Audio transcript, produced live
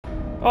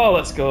Oh,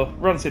 let's go.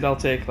 Rancid, I'll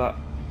take that.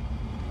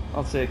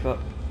 I'll take that.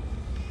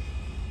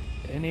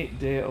 Any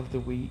day of the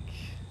week.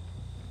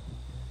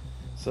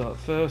 So at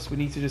first we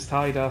need to just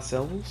hide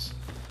ourselves.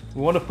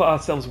 We want to put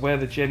ourselves where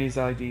the gen is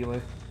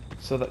ideally,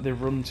 so that they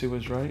run to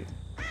us, right?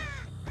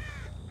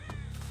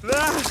 Where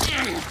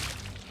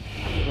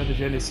the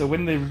gen is. So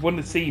when they want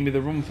to see me, they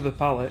run for the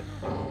pallet.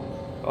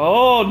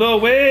 Oh, no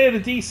way! The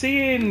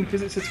DCing!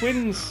 Because it's a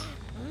twins!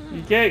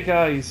 You get it,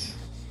 guys.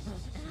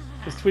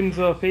 It's twins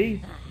OP.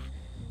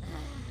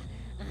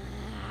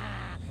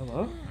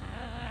 Hello?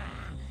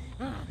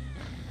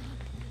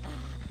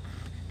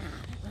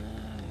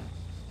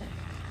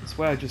 I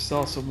swear I just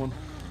saw someone.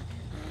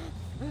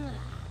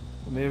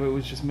 Or maybe it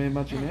was just my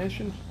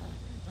imagination.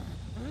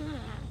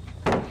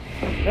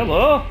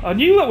 Hello? I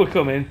knew that were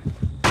coming.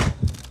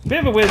 Bit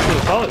of a waste of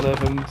the pallet there,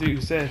 if I'm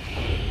to say.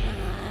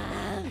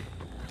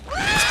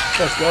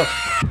 Let's go.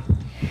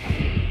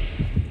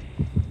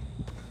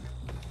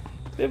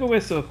 Bit of a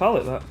waste of a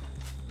pallet, that.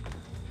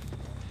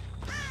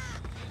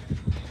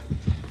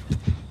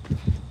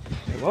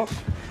 Hey, what?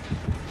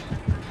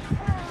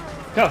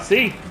 Can't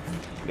see.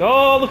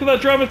 Oh, look at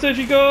that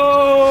dramaturgy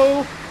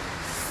go!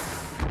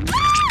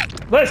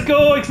 Let's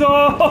go,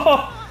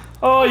 Exor!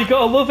 Oh, you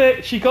gotta love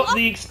it. She got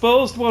the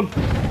exposed one.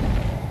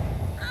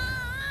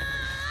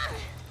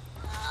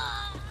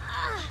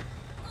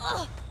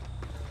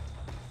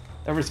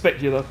 I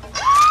respect you though.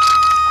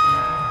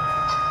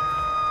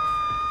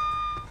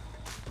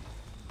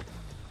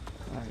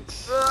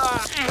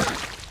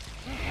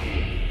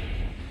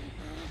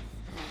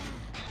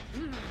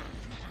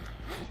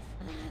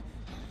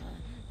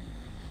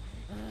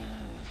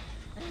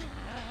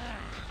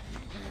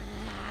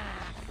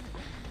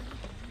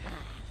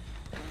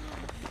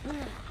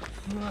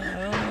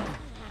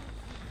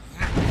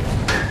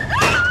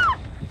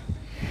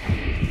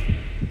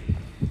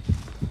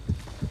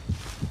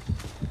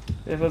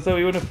 If that's how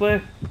you want to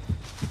play.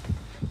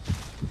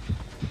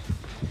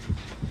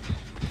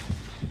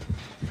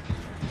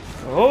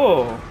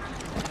 Oh!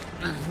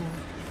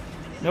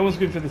 No one's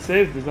good for the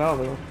saves, bizarre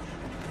though.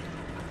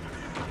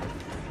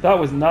 That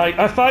was nice.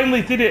 I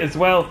finally did it as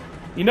well.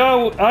 You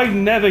know, I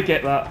never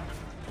get that.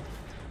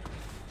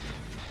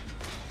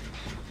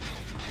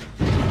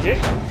 Yeah.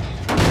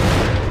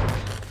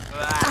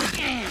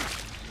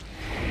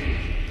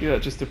 Do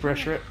that just to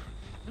pressure it.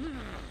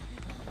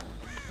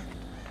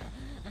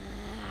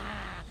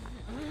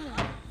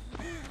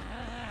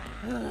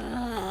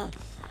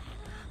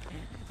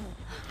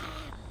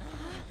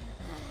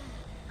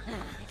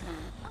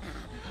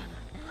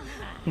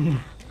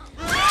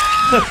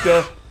 Let's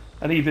go.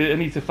 I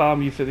need to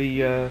farm you for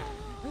the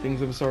things.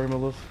 I'm sorry, my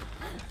love.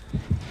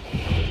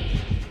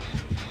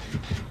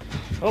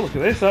 Oh, look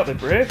at this! Aren't they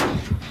brave?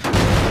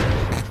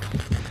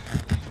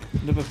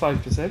 Another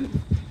 5%.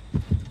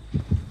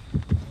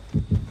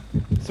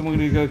 Someone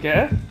gonna go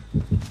get her?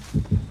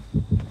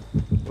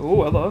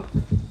 Oh, hello.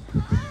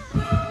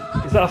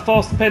 Is that a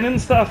forced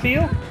penance that I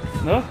feel?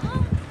 No?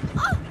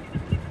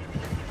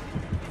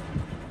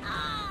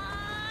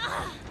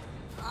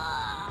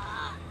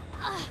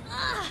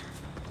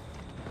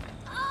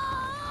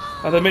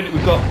 At the minute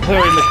we've got her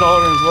in the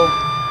corner as well.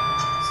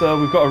 So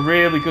we've got a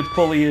really good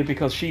pull here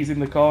because she's in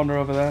the corner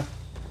over there.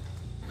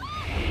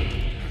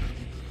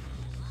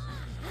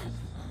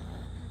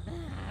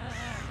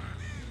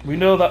 We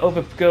know that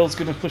other girl's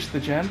going to push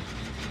the gen.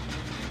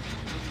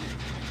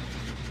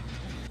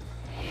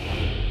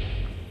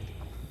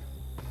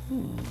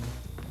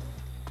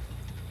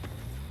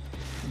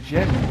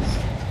 Gens.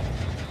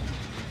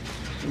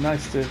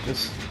 Nice to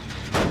just...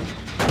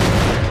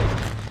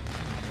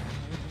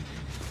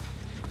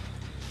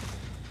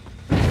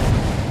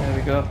 There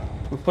we go.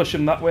 We're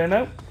pushing that way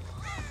now.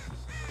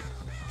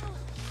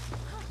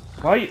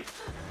 Right.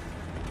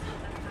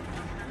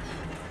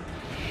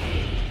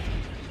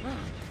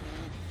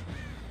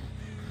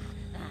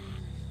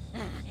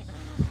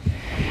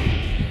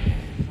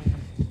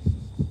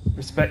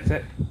 Respect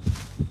it.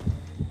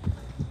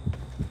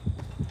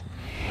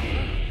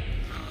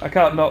 I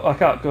can't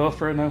go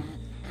for her now.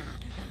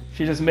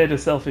 She just made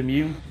herself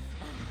immune.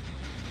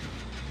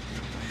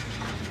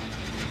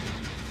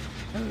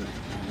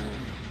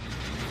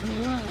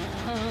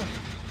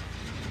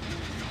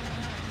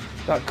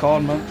 That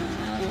corn, man.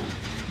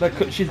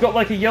 She's got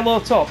like a yellow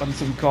top and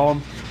some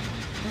corn.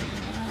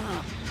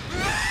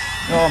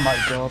 Oh my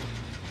god.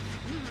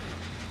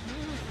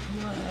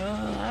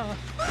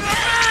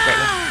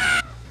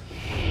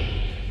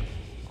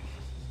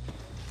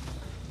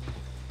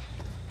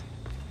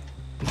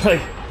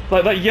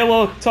 Like that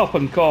yellow top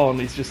and corn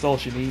is just all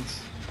she needs.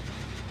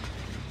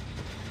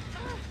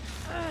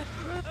 I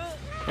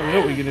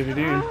know what you're gonna be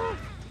doing.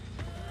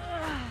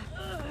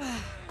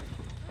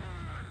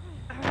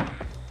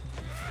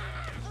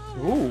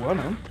 Ooh, I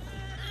know.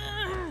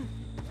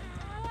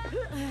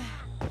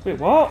 Wait,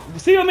 what?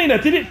 See what I mean? I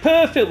did it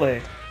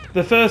perfectly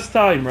the first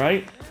time,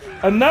 right?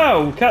 And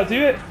now, can't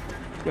do it.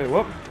 Wait,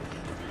 what?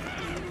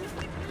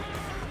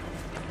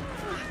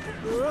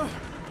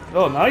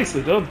 Oh,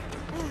 nicely done.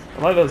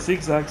 I like those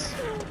zigzags.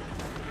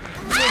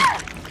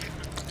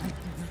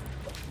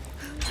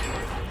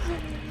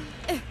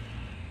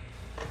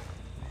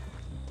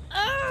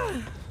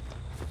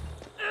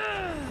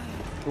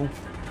 cool.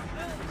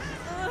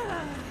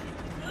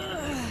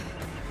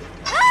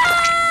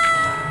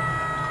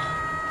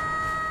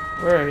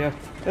 Where are you?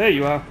 There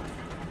you are.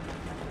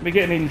 Let me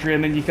get an injury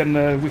and then you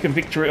can we can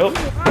victor it up.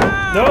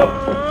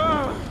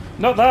 No!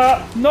 Not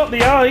that! Not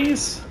the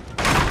eyes!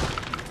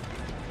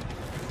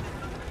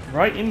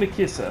 Right in the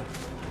kisser.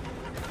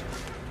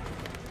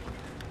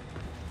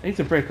 I need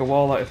to break a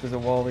wall out if there's a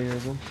wall here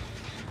as well.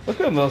 Look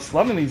at them though,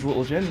 slamming these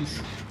little gens.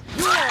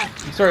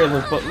 I'm sorry,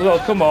 love, but no,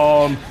 come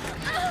on.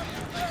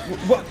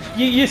 What?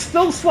 You're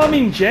still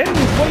slamming gens?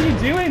 What are you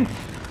doing?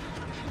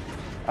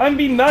 I'm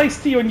being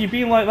nice to you and you're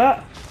being like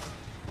that.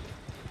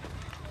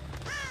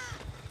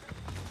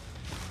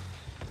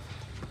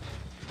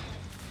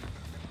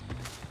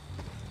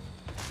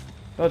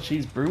 God,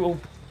 she's brutal.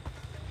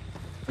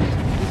 Look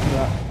at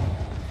that.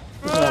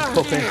 Look at that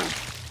puppy.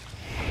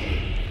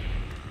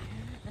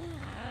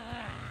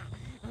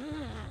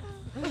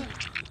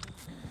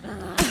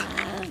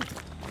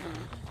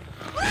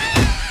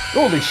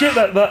 Holy shit,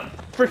 that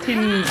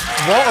freaking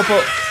water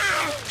butt.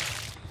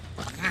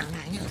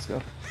 Let's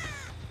go.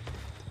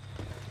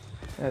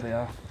 There they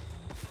are.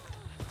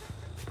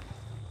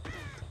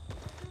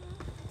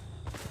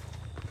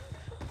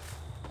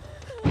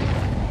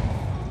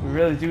 Are we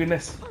really doing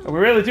this? Are we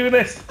really doing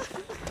this?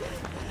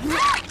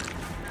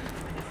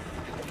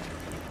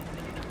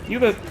 You're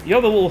the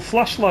little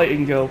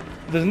flashlighting girl.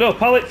 There's no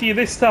pallet for you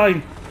this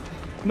time.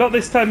 Not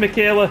this time,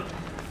 Michaela.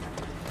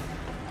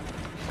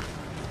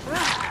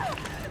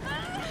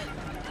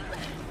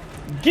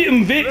 Get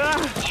him, Vic!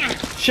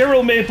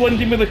 Cheryl may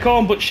blend in with the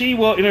corn, but she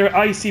won't in her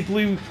icy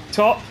blue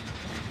top.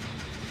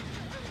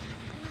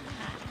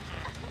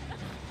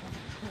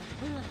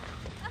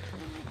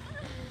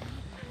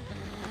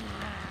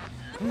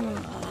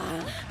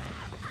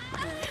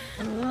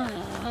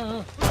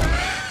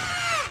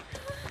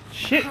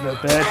 Shit the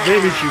bed,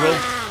 maybe she will.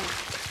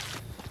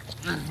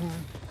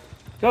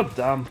 God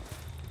damn.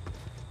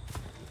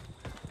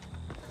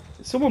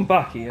 Is someone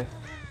back here?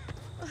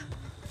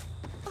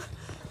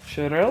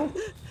 Cheryl?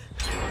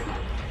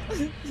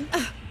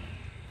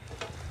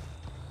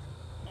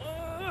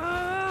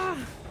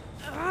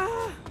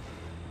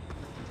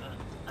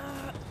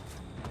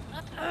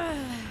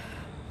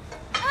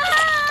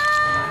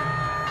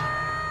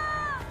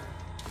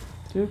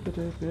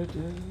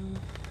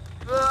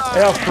 I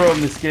have thrown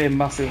this game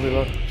massively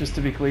though, just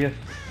to be clear.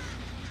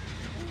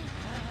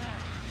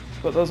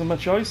 But those are my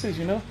choices,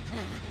 you know?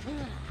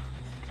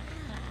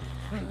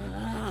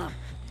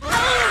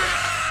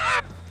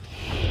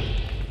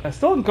 I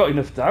still haven't got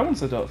enough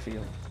downs, I don't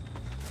feel.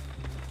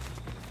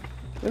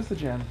 Where's the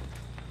gem?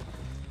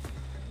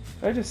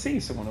 I just see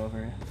someone over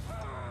here.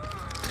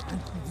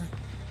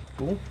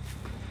 Cool.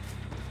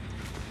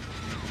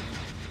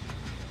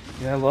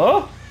 Yeah,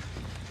 hello?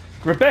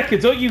 Rebecca,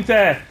 don't you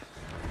dare!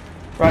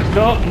 Right,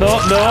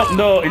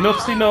 no,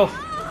 enough's enough.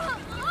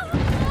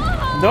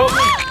 Nope.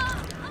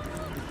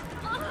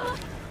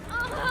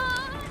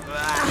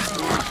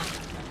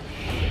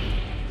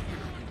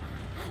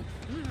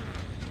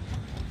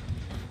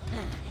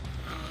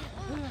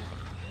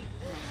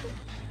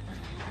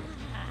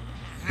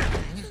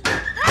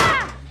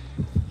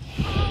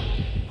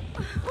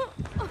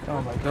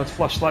 Oh my god,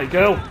 flashlight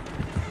girl.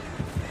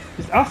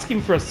 Just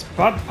asking for a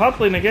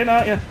paddling again,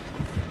 aren't you?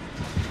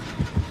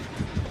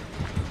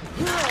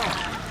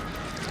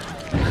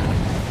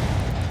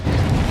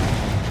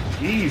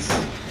 Jeez.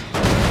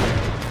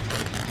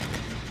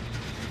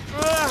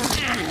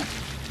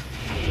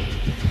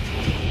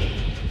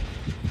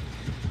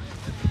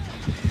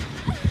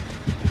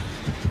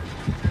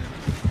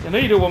 I know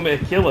you don't want me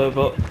to kill her,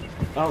 but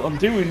I'm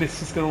doing this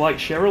just because I like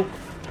Cheryl.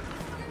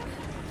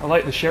 I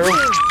like the Cheryl.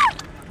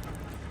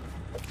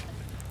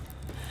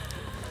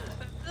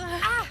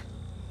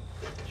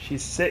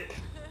 She's sick.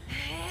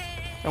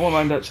 I won't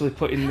mind actually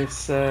putting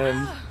this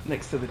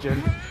next to the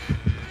gym.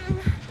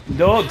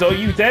 No, don't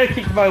you dare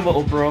kick my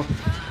little bro.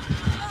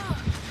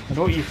 I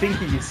know what you're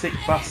thinking, you sick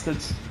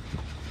bastards.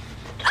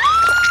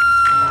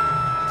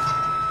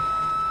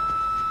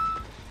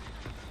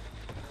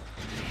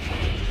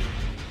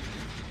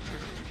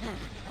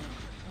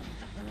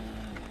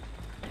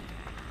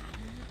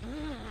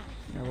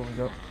 Now what we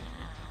got?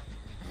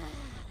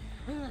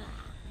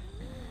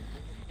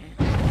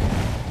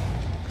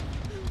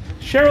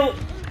 Cheryl!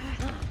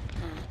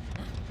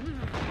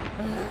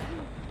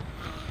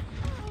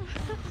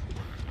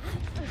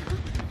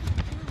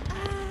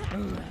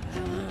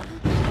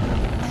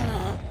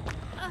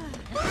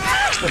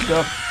 Let's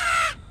go.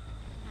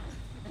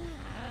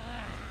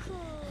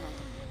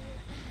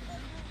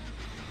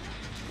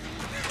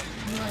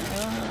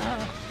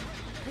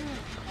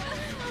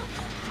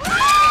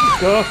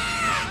 Let's go.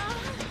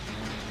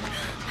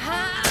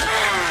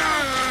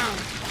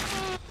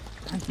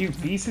 You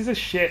pieces of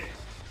shit.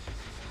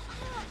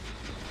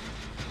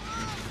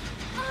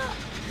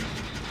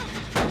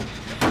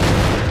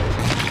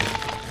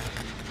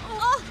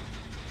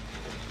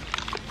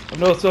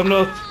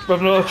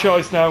 I've no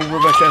choice now,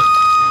 Rebecca.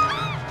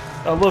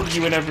 I love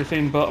you and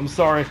everything, but I'm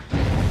sorry.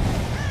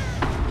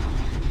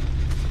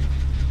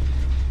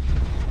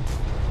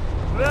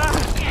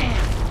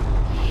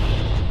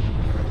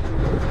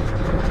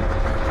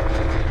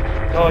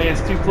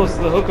 close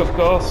to the hook, of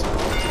course.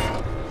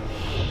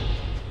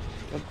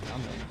 God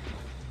damn it.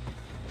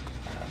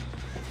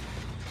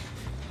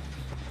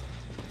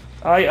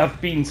 I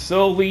have been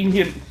so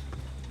lenient.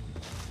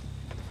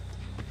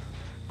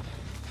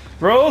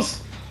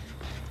 Bros!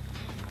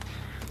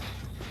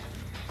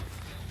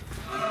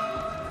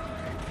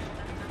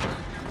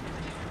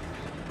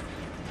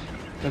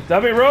 God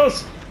damn it,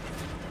 Rose!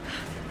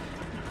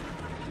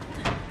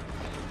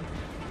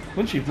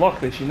 Once you've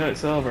locked this, you know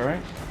it's over,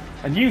 right?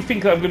 And you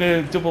think that I'm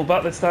gonna double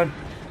back this time?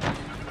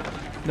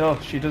 No,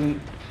 she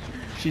doesn't.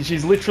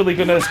 She's literally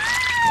gonna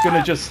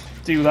just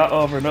do that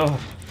over and over.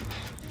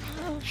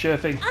 Sure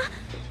thing.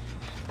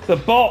 The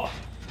bot!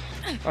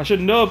 I should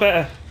know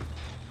better.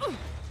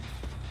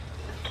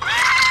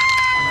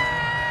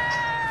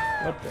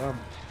 God damn.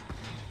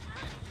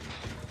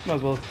 Might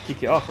as well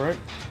kick it off, right?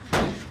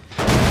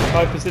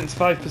 5% is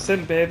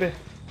 5%, baby.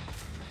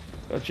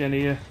 Got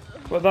Jenny here.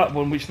 Well, that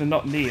one, which they're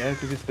not near,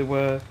 because if they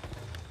were,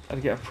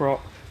 I'd get a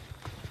proc.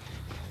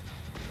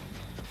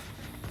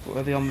 What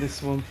are they on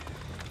this one?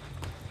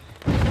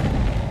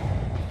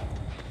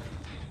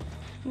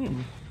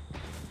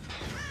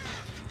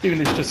 Doing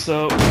this just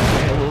so we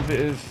get a little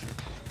bit of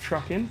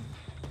tracking.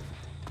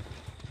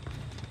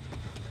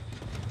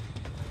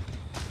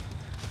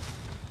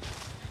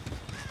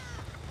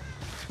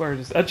 Where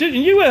is this?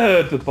 You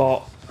heard the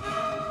bot.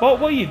 Bot,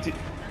 what are you doing?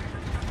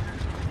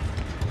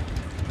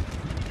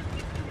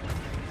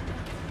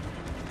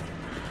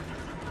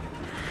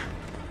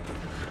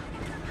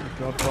 Oh my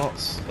god,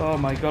 bots. Oh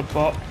my god,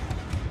 bot.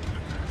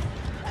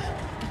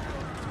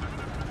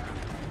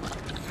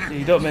 Yeah,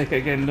 you don't make it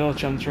again, no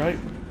chance, right?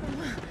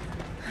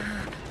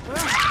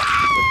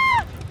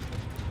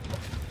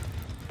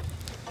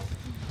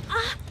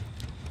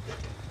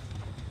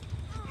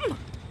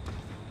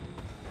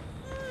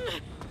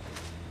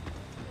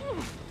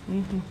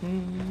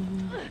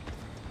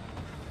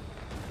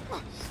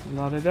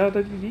 La da da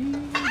da dee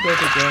da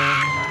da da.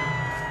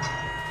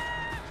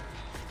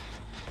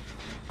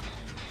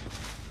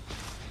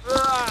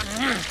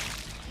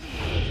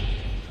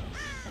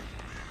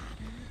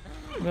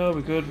 No,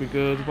 we're good, we're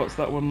good. What's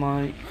that one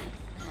like?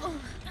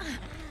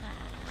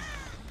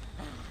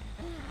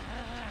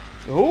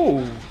 Oh!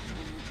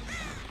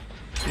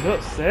 You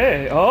don't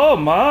say. Oh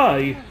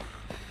my!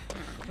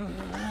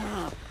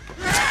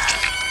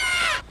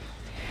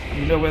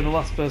 You know where the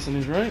last person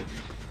is, right?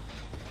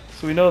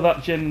 So we know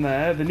that gen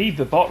there. They need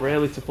the bot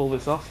really to pull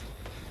this off.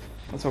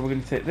 That's why we're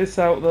going to take this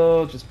out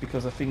though, just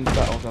because I think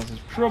that'll cause us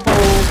trouble.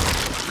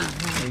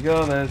 There you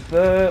go, there's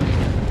that.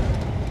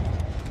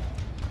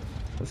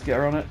 Let's get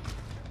her on it.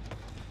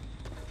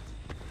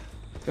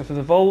 Go for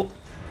the vault.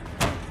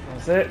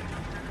 That's it.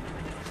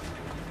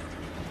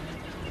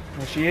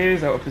 There she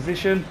is, out of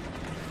position.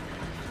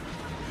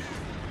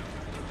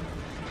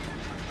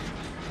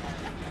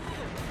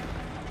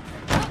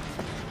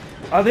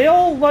 Are they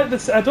all like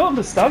this? I don't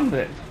understand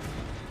it.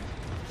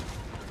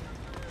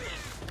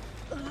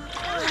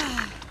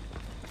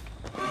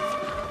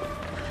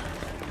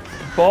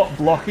 Bot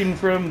blocking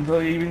from the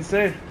even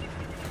say.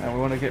 Now we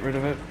want to get rid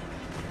of it.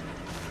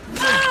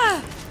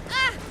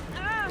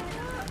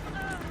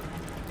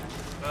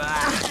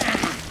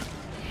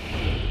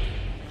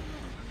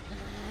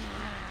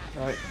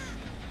 Right.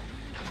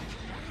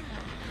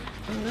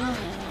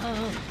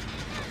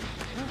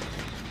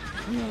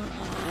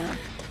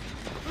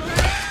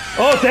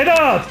 Oh, dead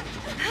hard!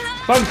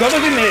 Thank God I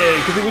didn't hit it,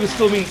 because it would have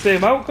still been the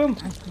same outcome.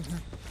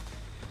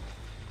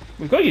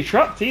 We've got you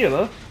trapped here,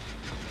 though.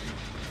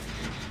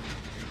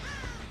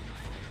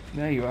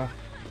 There you are.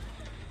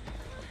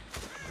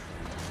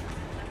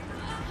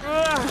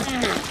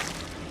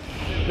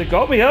 They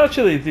got me,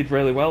 actually. They did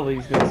really well,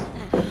 these guys.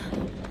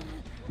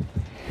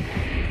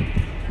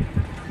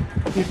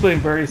 He's playing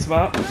very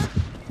smart.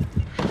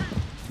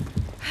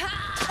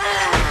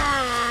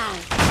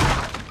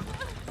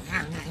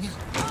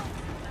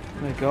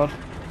 Oh my god.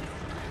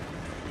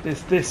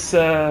 This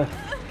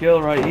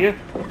girl right here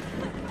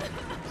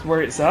is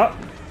where it's at.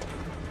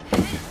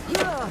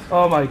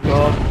 Oh my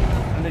god.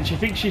 And then she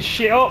thinks she's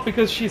shit up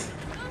because she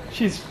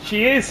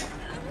is.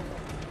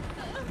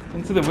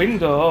 Into the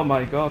window, oh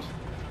my god.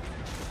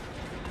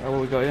 Oh,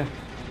 what we got here?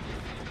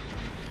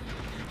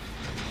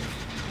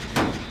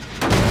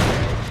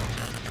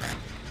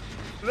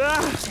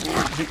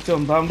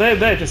 Victim bound.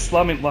 They're just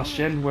slamming last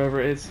gen, wherever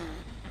it is.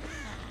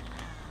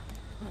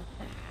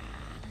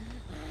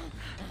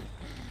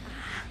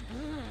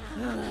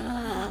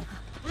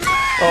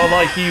 Oh,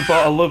 like you,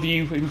 but I love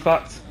you, in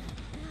fact.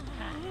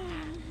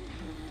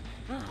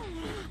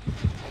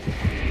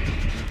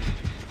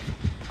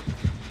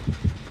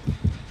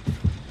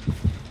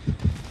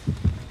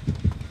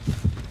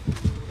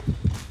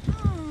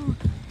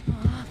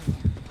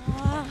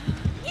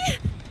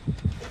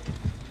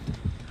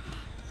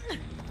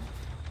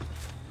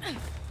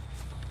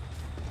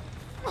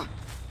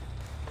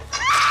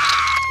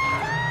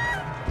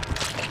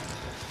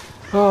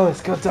 Oh,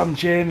 this goddamn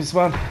James,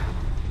 man.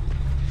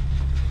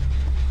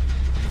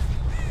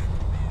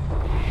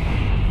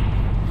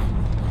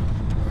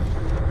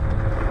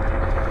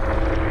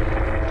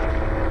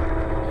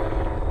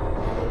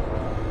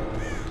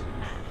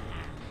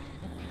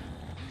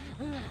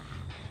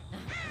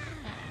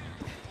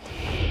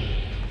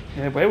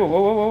 Okay, wait,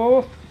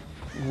 whoa.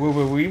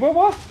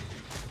 What?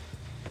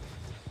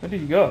 Where did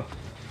you go?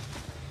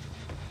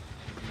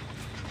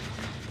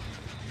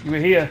 You were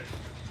here.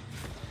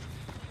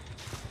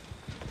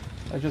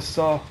 I just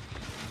saw.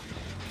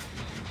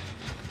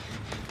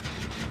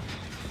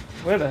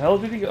 Where the hell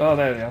did he go? Oh,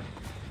 there we are.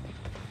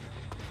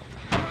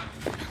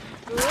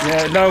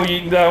 Yeah, now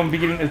I'm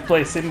beginning to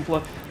play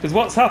simpler. Because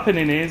what's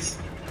happening is,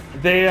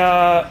 they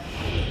are,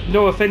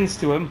 no offense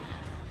to them,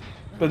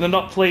 but they're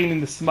not playing in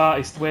the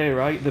smartest way,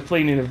 right? They're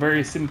playing in a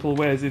very simple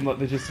way, as in like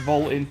they're just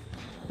vaulting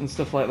and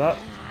stuff like that.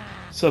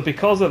 So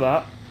because of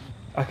that,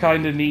 I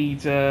kind of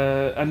need,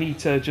 I need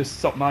to just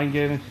stop mind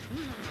gaming.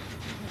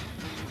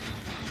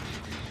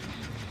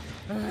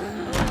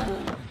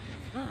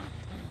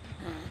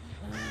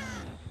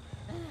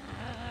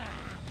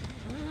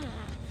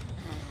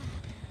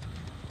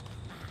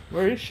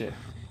 Where is she?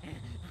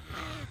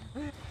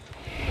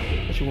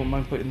 Actually, wouldn't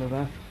mind putting her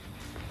there.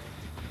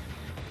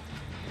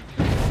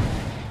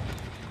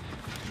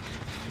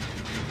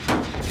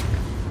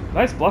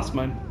 Nice blast,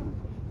 man.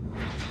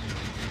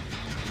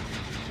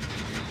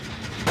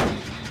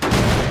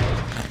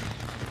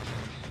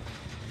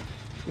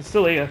 It's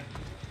still here.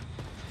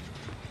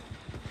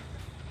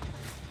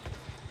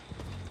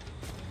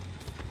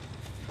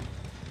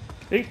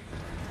 See?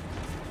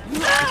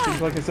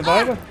 Seems like a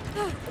survivor.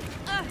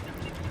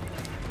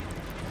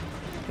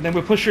 And then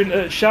we're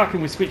pushing Shark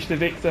and we switch to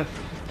Victor.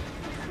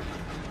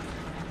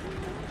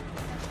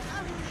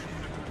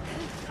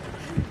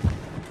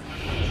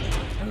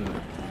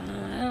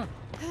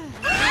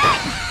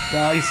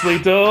 Nicely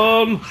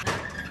done!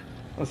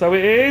 That's how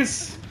it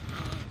is!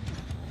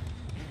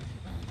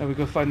 Now we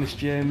go find this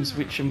James,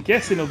 which I'm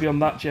guessing will be on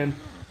that gen.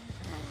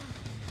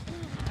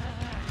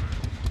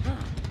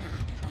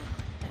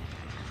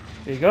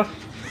 There you go.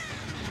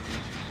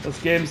 That's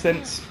game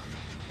sense.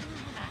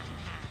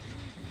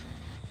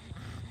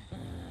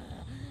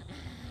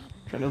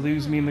 Trying to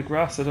lose me in the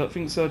grass? I don't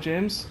think so,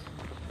 James.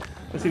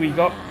 Let's see what you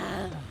got.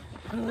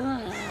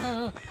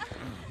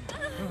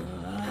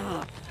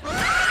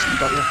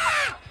 Got you.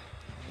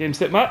 Game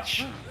set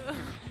match.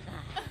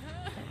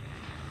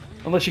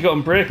 Unless you got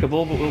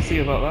unbreakable, but we'll see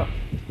about that.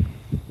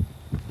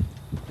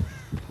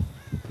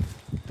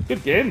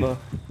 Good game though.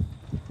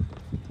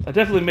 I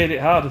definitely made it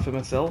harder for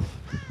myself.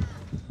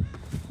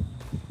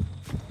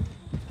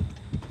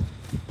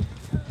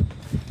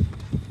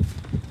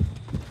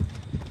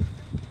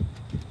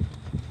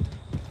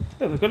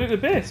 Yeah, they've got it in the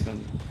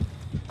basement.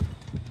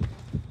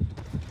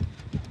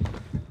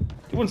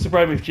 It wouldn't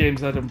surprise me if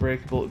James had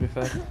unbreakable, to be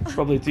fair.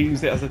 Probably to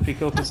use it as a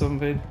pickup or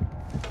something.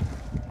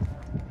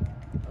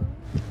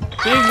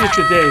 Even if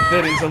they did,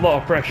 then it's a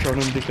lot of pressure on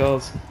them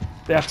because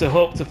they have to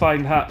hope to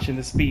find Hatch in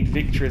the speed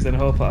victories and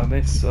hope I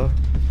miss. So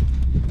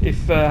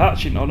if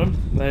Hatch isn't on them,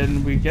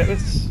 then we get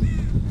this.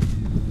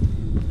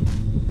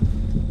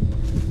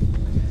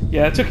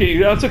 Yeah, I took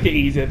it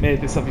easy. It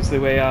made this obviously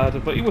way harder,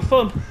 but it was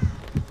fun.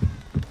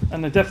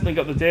 And I definitely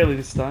got the daily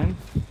this time.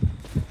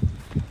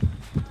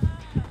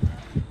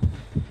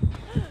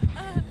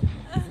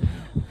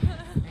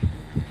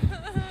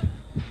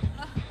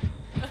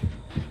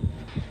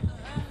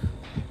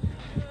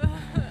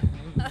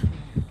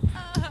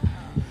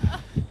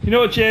 You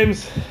know what,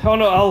 James? Oh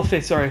no,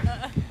 Alfie, sorry.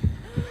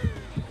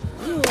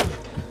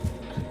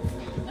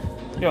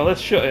 Yeah, let's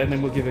shut it and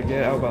then we'll give it a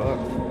go. How about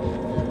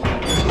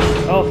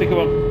that? Alfie, come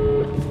on.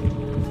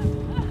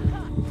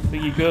 I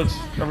think you're good.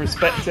 I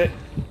respect it.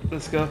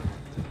 Let's go.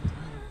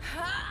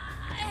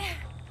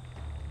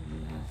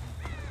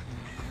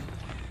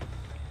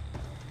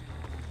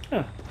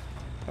 Huh.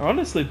 Are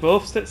honestly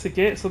both sets of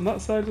gates on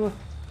that side of the...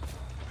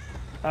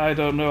 I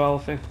don't know,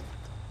 Alfie.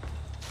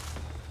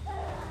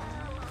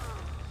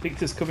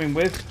 Victor's coming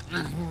with.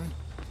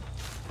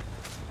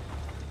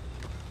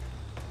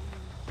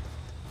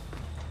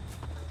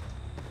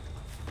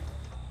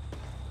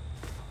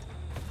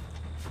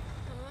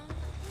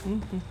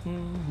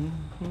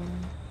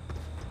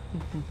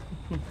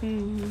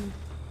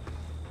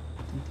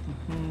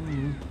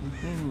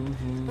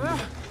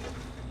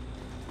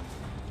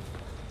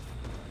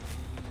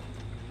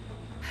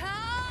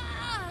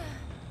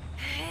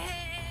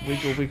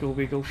 Wiggle, wiggle,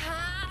 wiggle.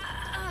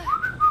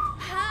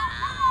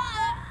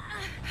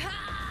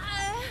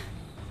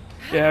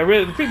 Yeah,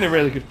 I think they're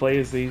really good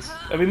players, these.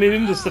 I mean, they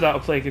understood how to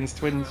play against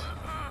twins.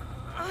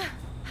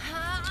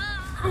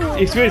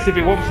 It's weird if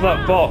it wasn't for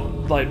that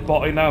bot, like,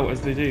 botting out as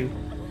they do,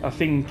 I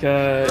think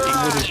it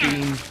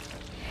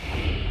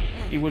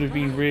would have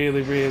been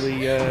really,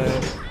 really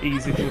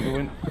easy for them to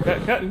win.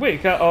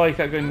 Oh, you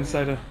can't go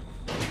inside her.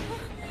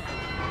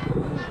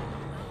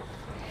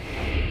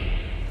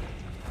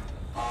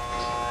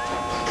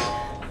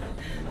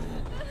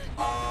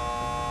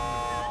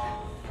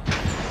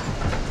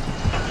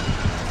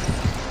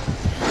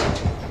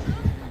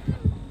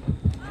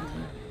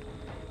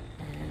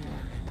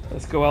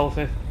 Let's go,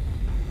 Alfie.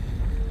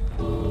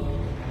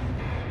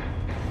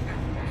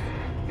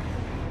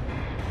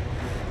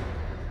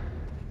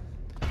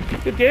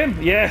 Good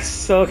game.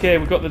 Yes. Okay,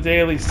 we've got the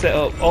daily set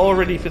up all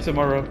ready for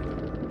tomorrow.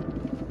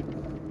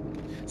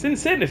 It's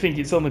insane to think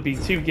it's only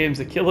been 2 games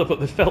of Killer, but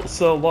they felt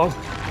so long.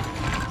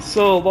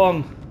 So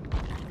long.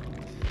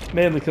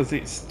 Mainly because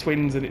it's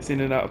twins and it's in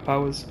and out of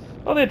powers.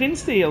 Oh, they had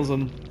insta-heals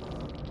on.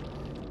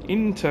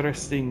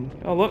 Interesting.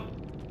 Oh, look.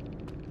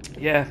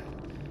 Yeah.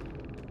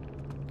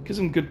 Got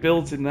some good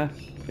builds in there.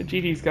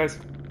 GG's, guys.